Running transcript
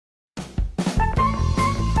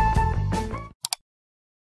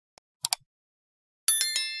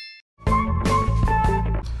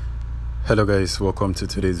Hello guys, welcome to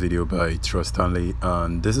today's video by Trust Stanley,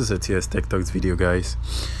 and this is a TS Tech Talks video guys.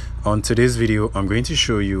 On today's video I'm going to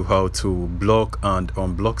show you how to block and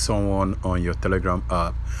unblock someone on your Telegram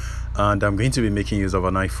app, and I'm going to be making use of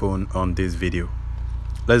an iPhone on this video.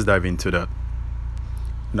 Let's dive into that.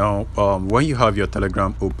 Now when you have your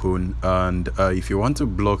Telegram open and if you want to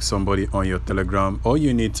block somebody on your Telegram, all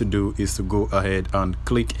you need to do is to go ahead and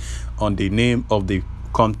click on the name of the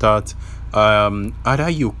contact. Either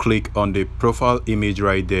you click on the profile image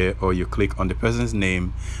right there, or you click on the person's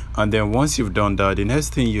name, and then once you've done that, the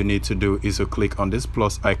next thing you need to do is to click on this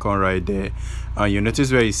plus icon right there, and you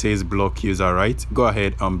notice where it says block user, right? Go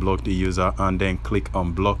ahead and block the user and then click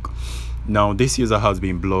on block. Now this user has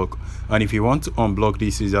been blocked, and if you want to unblock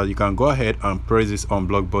this user, you can go ahead and press this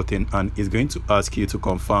unblock button, and it's going to ask you to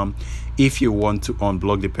confirm if you want to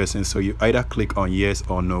unblock the person. So you either click on yes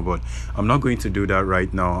or no, but I'm not going to do that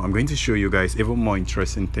right now. I'm going to show you guys even more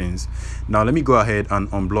interesting things. Now let me go ahead and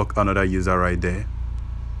unblock another user right there.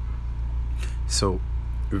 So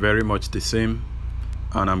very much the same,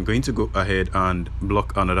 and I'm going to go ahead and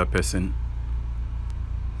block another person.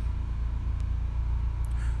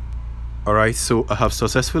 Alright, so I have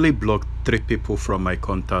successfully blocked 3 people from my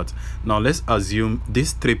contact. Now let's assume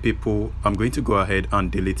these 3 people, I'm going to go ahead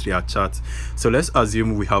and delete their chat. So let's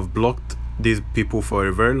assume we have blocked these people for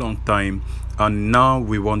a very long time, and now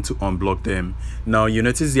we want to unblock them. Now you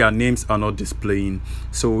notice their names are not displaying,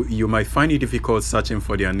 so you might find it difficult searching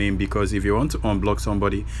for their name, because if you want to unblock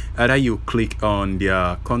somebody, either you click on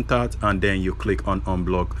their contact and then you click on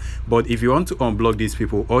unblock. But if you want to unblock these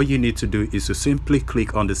people, all you need to do is to simply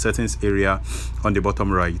click on the settings area on the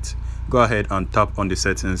bottom right. Go ahead and tap on the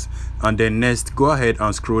settings, and then next go ahead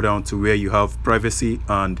and scroll down to where you have privacy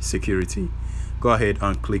and security. Go ahead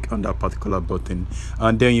and click on that particular button,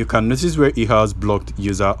 and then you can notice where it has blocked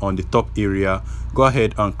user on the top area. Go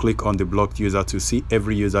ahead and click on the blocked user to see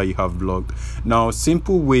every user you have blocked. Now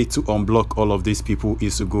simple way to unblock all of these people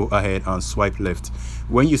is to go ahead and swipe left.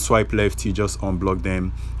 When you swipe left, you just unblock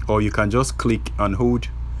them, or you can just click and hold,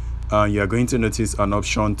 and you are going to notice an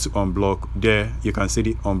option to unblock. There you can see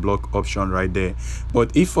the unblock option right there.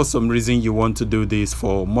 But if for some reason you want to do this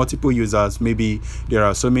for multiple users, maybe there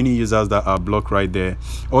are so many users that are blocked right there,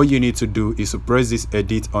 all you need to do is to press this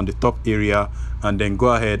edit on the top area, and then go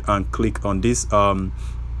ahead and click on this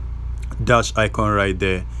dash icon right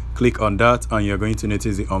there. Click on that, and you're going to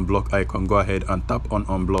notice the unblock icon. Go ahead and tap on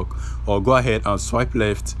unblock, or go ahead and swipe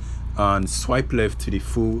left to the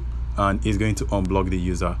full, and it's going to unblock the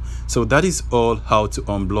user. So that is all how to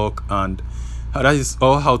unblock, and that is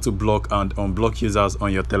all how to block and unblock users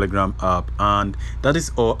on your Telegram app. And that is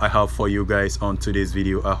all I have for you guys on today's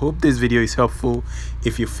video. I hope this video is helpful.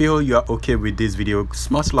 If you feel you are okay with this video,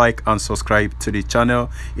 smash like and subscribe to the channel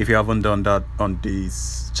if you haven't done that on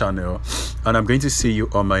this channel, and I'm going to see you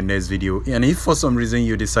on my next video. And if for some reason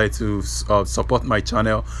you decide to support my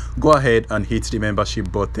channel, go ahead and hit the membership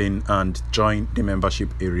button and join the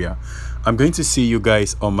membership area. I'm going to see you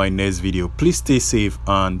guys on my next video. Please stay safe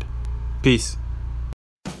and peace.